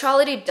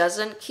 Spirituality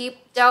doesn't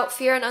keep doubt,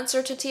 fear, and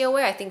uncertainty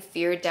away. I think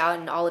fear, doubt,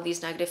 and all of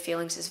these negative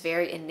feelings is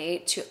very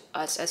innate to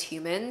us as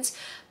humans.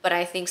 But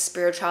I think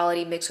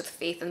spirituality mixed with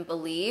faith and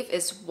belief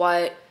is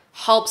what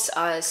helps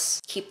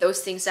us keep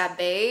those things at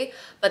bay.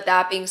 But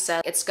that being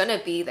said, it's gonna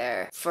be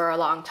there for a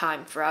long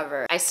time,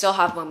 forever. I still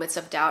have moments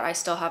of doubt. I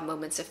still have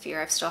moments of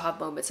fear. I still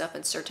have moments of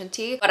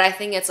uncertainty. But I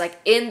think it's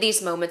like in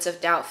these moments of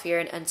doubt, fear,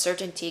 and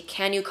uncertainty,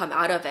 can you come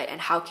out of it?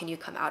 And how can you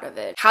come out of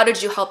it? How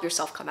did you help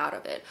yourself come out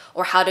of it?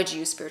 Or how did you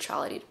use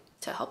spirituality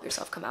to help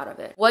yourself come out of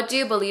it? What do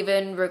you believe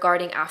in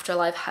regarding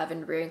afterlife,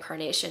 heaven,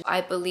 reincarnation?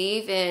 I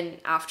believe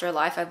in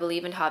afterlife. I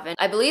believe in heaven.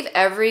 I believe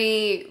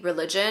every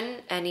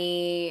religion,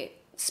 any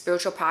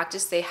spiritual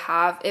practice they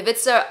have, if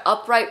it's an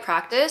upright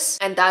practice,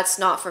 and that's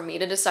not for me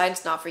to decide,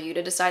 it's not for you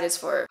to decide, it's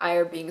for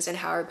higher beings and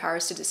higher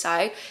powers to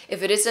decide.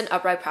 If it is an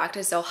upright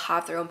practice, they'll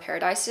have their own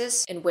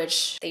paradises in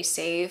which they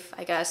save,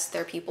 I guess,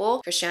 their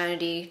people.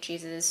 Christianity,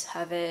 Jesus,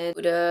 heaven,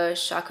 Buddha,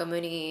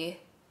 Shakyamuni,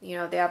 you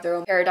know, they have their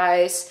own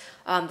paradise.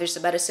 There's the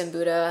medicine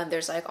Buddha, and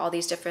there's like all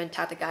these different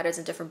Tathagatas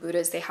and different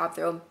Buddhas. They have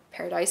their own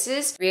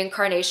paradises.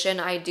 Reincarnation,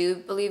 I do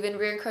believe in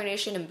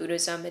reincarnation. In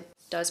Buddhism,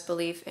 does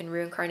believe in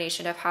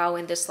reincarnation, of how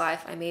in this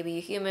life I may be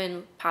a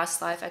human, past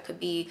life I could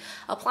be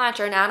a plant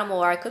or an animal,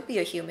 or I could be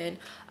a human.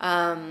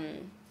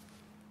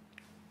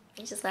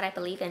 It's just what I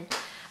believe in.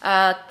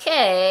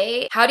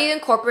 Okay. How do you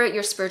incorporate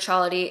your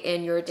spirituality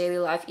in your daily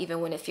life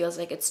even when it feels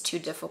like it's too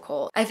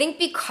difficult? I think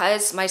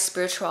because my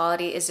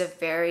spirituality is a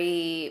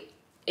very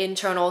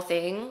internal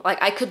thing,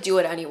 like I could do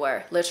it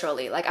anywhere,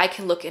 literally. Like I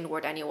can look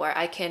inward anywhere.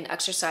 I can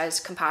exercise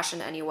compassion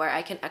anywhere.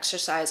 I can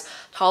exercise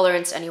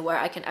tolerance anywhere.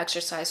 I can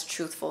exercise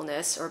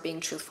truthfulness or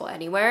being truthful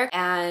anywhere.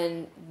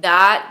 And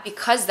that,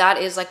 because that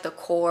is like the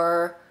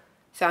core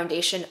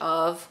foundation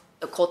of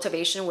the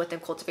cultivation within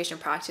cultivation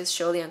practice,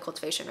 surely and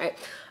cultivation, right?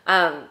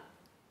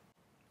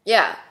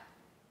 Yeah,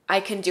 I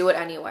can do it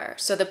anywhere.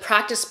 So the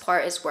practice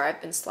part is where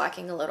I've been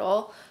slacking a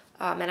little.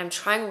 And I'm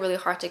trying really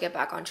hard to get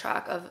back on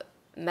track of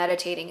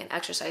meditating and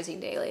exercising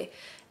daily.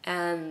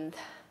 And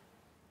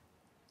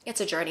it's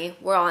a journey.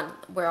 We're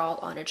all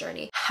on a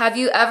journey. Have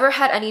you ever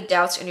had any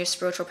doubts in your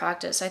spiritual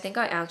practice? I think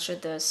I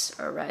answered this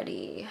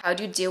already. How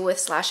do you deal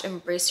with /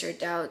 embrace your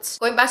doubts?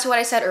 Going back to what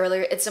I said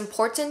earlier, it's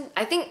important.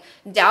 I think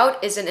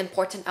doubt is an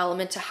important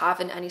element to have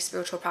in any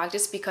spiritual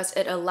practice because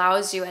it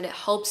allows you and it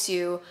helps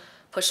you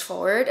push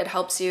forward. It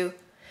helps you.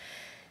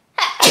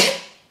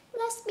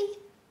 Bless me.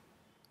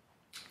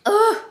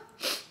 Ugh.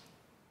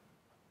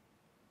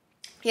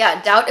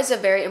 Yeah, doubt is a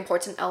very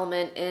important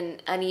element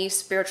in any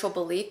spiritual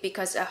belief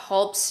because it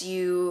helps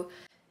you,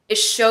 it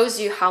shows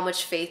you how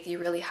much faith you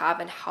really have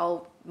and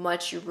how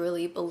much you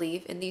really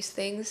believe in these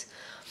things.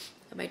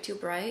 Am I too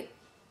bright?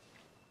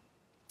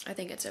 I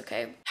think it's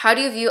okay. How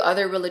do you view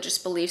other religious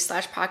beliefs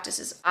 /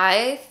 practices?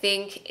 I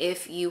think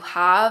if you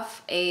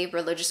have a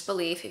religious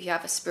belief, if you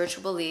have a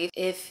spiritual belief,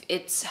 if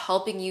it's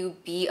helping you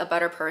be a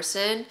better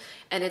person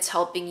and it's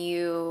helping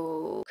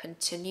you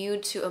continue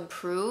to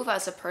improve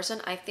as a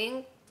person, I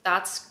think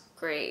that's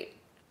great.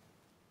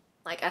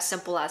 Like as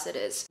simple as it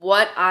is.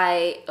 What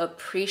I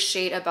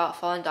appreciate about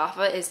Falun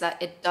Dafa is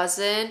that it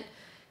doesn't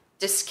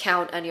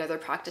discount any other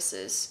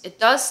practices. It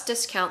does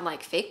discount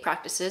like fake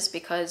practices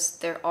because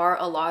there are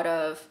a lot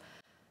of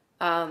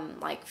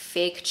like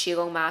fake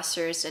Qigong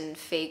masters and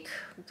fake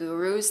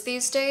gurus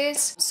these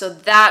days. So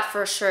that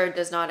for sure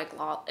does not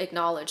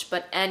acknowledge,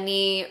 but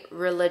any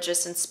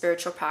religious and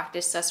spiritual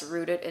practice that's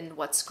rooted in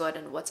what's good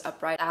and what's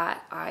upright,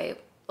 that I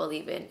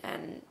believe in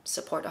and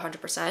support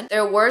 100%.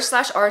 There were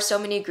 / are so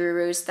many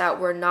gurus that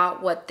were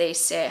not what they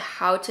say.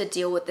 How to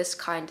deal with this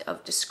kind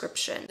of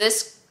description?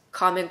 This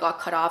comment got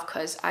cut off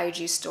because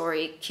IG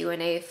story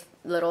Q&A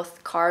little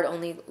card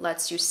only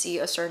lets you see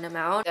a certain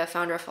amount. The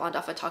founder of Falun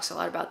Dafa talks a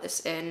lot about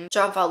this in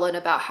Zhuan Falun,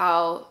 about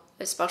how,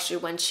 especially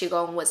when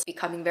Qigong was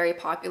becoming very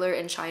popular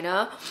in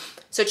China.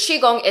 So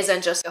Qigong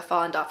isn't just a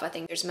Falun Dafa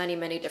thing. There's many,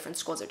 many different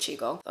schools of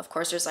Qigong. Of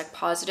course, there's like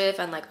positive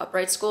and like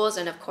upright schools.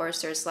 And of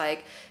course, there's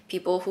like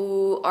people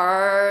who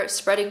are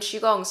spreading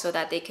Qigong so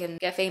that they can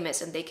get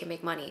famous and they can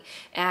make money.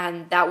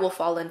 And that will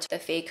fall into the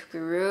fake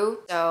guru.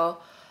 So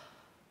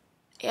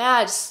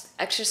yeah, just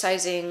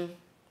exercising.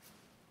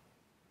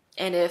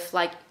 And if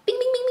like bing,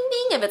 bing, bing, bing,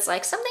 bing, if it's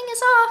like something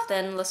is off,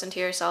 then listen to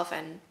yourself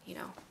and, you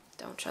know,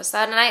 don't trust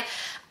that. And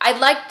I'd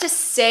like to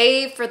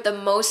say, for the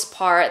most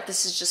part,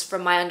 this is just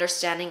from my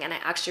understanding, and I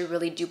actually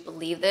really do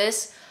believe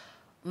this,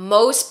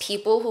 most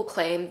people who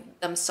claim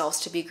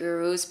themselves to be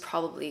gurus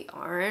probably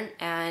aren't,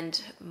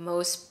 and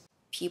most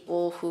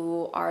people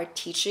who are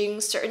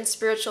teaching certain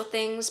spiritual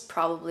things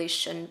probably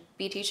shouldn't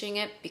be teaching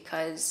it,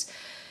 because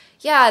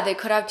yeah, they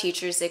could have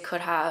teachers, they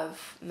could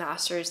have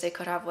masters, they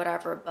could have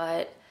whatever,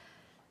 but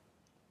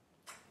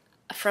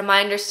from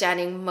my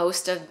understanding,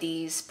 most of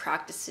these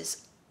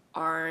practices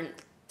aren't.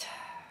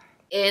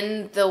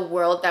 In the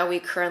world that we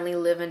currently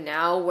live in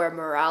now, where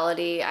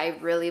morality, I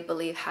really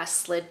believe, has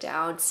slid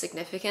down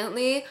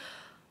significantly,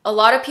 a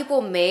lot of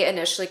people may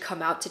initially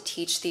come out to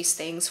teach these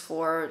things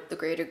for the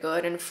greater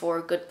good and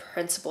for good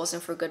principles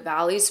and for good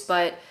values,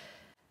 but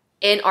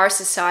in our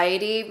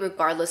society,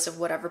 regardless of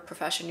whatever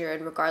profession you're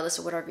in, regardless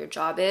of whatever your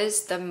job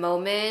is, the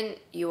moment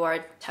you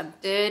are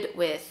tempted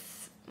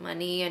with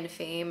money and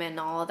fame and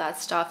all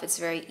that stuff, it's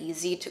very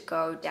easy to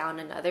go down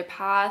another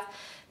path,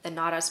 the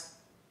not as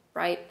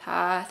bright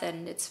path,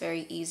 and it's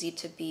very easy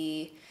to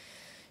be,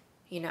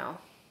 you know,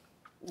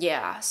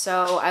 yeah.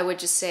 So I would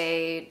just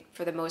say,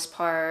 for the most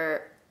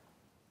part,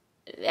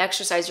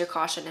 exercise your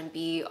caution and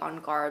be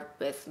on guard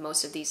with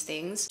most of these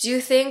things. Do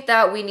you think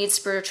that we need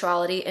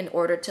spirituality in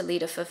order to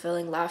lead a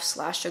fulfilling life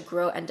 / to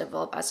grow and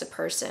develop as a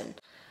person?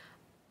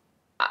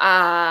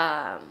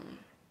 I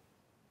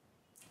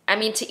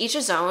mean, to each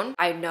his own.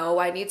 I know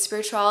I need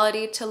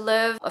spirituality to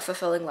live a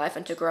fulfilling life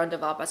and to grow and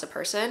develop as a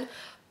person,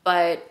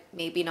 but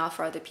maybe not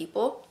for other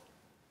people.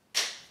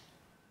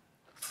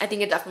 I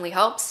think it definitely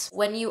helps.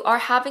 When you are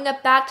having a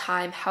bad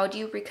time, how do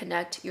you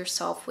reconnect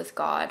yourself with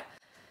God?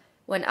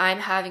 When I'm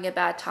having a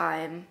bad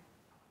time,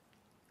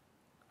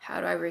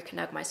 how do I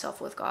reconnect myself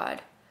with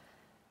God?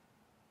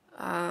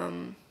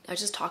 I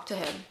just talk to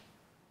him.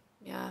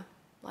 Yeah,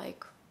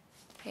 like,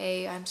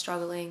 hey, I'm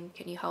struggling,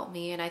 can you help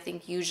me? And I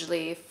think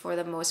usually, for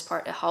the most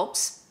part, it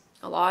helps.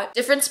 a lot.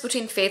 Difference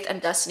between faith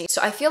and destiny.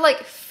 So I feel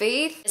like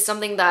faith is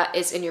something that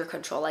is in your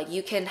control. Like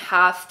you can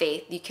have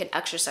faith, you can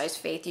exercise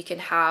faith, you can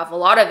have a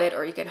lot of it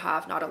or you can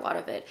have not a lot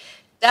of it.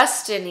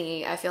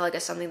 Destiny, I feel like,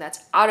 is something that's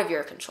out of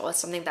your control. It's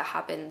something that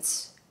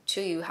happens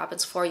to you,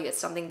 happens for you. It's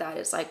something that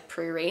is like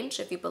prearranged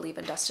if you believe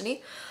in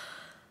destiny.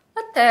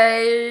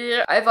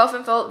 Okay. I've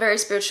often felt very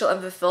spiritual and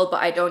fulfilled,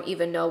 but I don't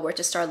even know where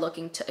to start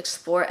looking to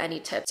explore any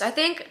tips. I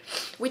think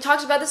we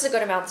talked about this a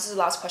good amount. This is the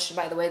last question,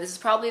 by the way. This is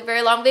probably a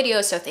very long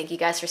video, so thank you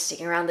guys for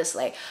sticking around this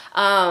late.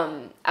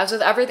 As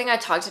with everything I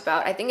talked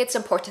about, I think it's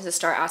important to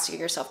start asking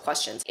yourself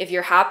questions. If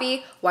you're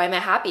happy, why am I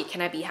happy? Can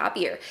I be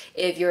happier?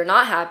 If you're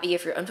not happy,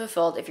 if you're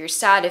unfulfilled, if you're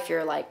sad, if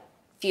you're like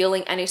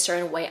feeling any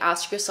certain way,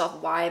 ask yourself,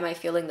 why am I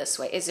feeling this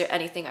way? Is there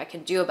anything I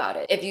can do about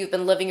it? If you've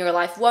been living your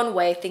life one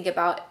way, think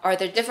about, are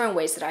there different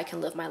ways that I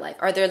can live my life?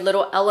 Are there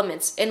little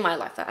elements in my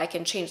life that I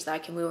can change, that I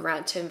can move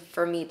around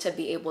for me to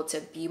be able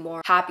to be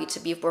more happy, to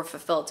be more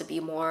fulfilled, to be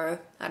more,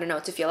 I don't know,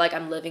 to feel like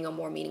I'm living a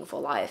more meaningful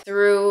life?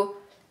 Through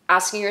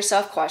asking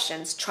yourself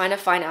questions, trying to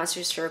find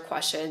answers to your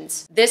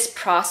questions. This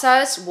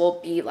process will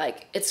be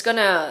like, it's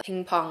gonna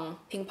ping pong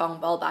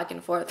ball back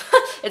and forth.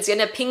 It's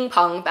gonna ping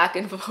pong back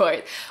and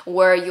forth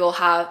where you'll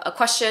have a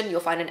question, you'll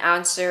find an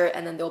answer,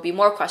 and then there'll be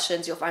more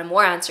questions, you'll find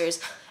more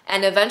answers.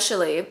 And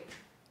eventually,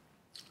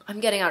 I'm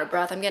getting out of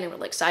breath, I'm getting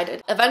really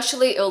excited.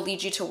 Eventually, it'll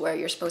lead you to where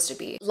you're supposed to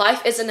be.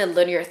 Life isn't a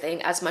linear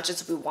thing as much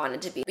as we want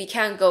it to be. We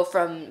can't go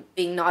from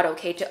being not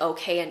okay to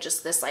okay and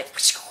just this like,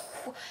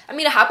 I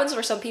mean, it happens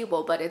for some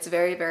people, but it's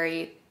very,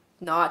 very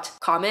not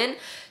common.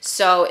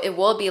 So it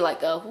will be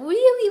like a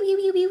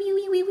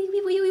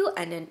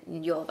and then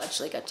you'll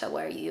eventually get to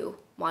where you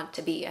want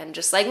to be. And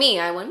just like me,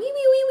 I went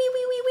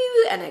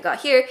and I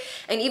got here.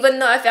 And even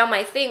though I found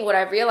my thing, what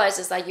I realized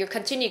is that you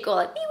continue to go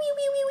like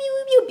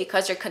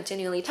because you're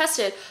continually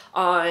tested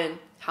on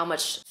how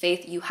much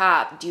faith you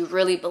have. Do you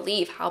really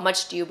believe? How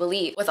much do you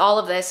believe? With all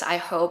of this, I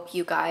hope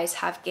you guys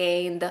have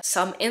gained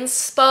some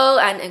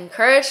inspo and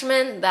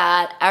encouragement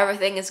that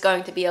everything is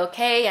going to be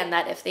okay, and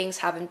that if things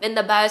haven't been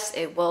the best,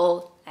 it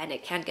will, and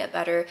it can get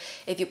better.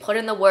 If you put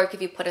in the work,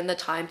 if you put in the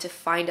time to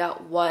find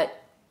out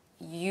what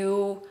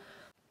you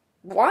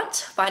want,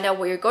 find out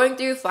what you're going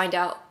through, find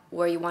out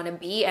where you want to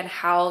be and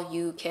how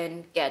you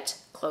can get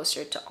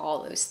closer to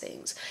all those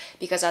things.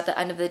 Because at the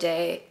end of the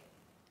day,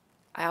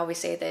 I always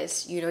say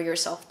this, you know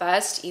yourself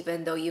best,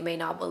 even though you may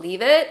not believe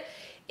it.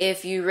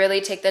 If you really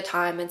take the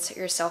time and sit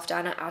yourself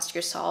down and ask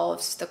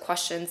yourselves the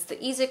questions,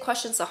 the easy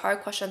questions, the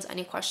hard questions,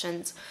 any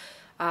questions,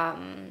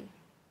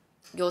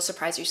 you'll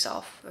surprise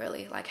yourself,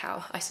 really, like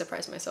how I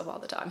surprise myself all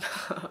the time.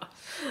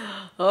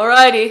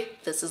 Alrighty,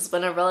 this has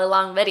been a really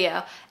long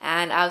video,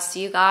 and I'll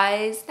see you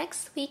guys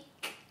next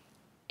week.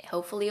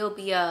 Hopefully it'll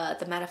be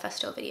the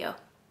manifesto video.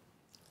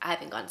 I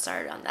haven't gotten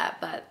started on that,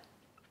 but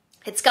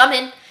it's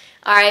coming.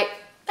 Alright.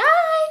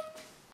 Bye!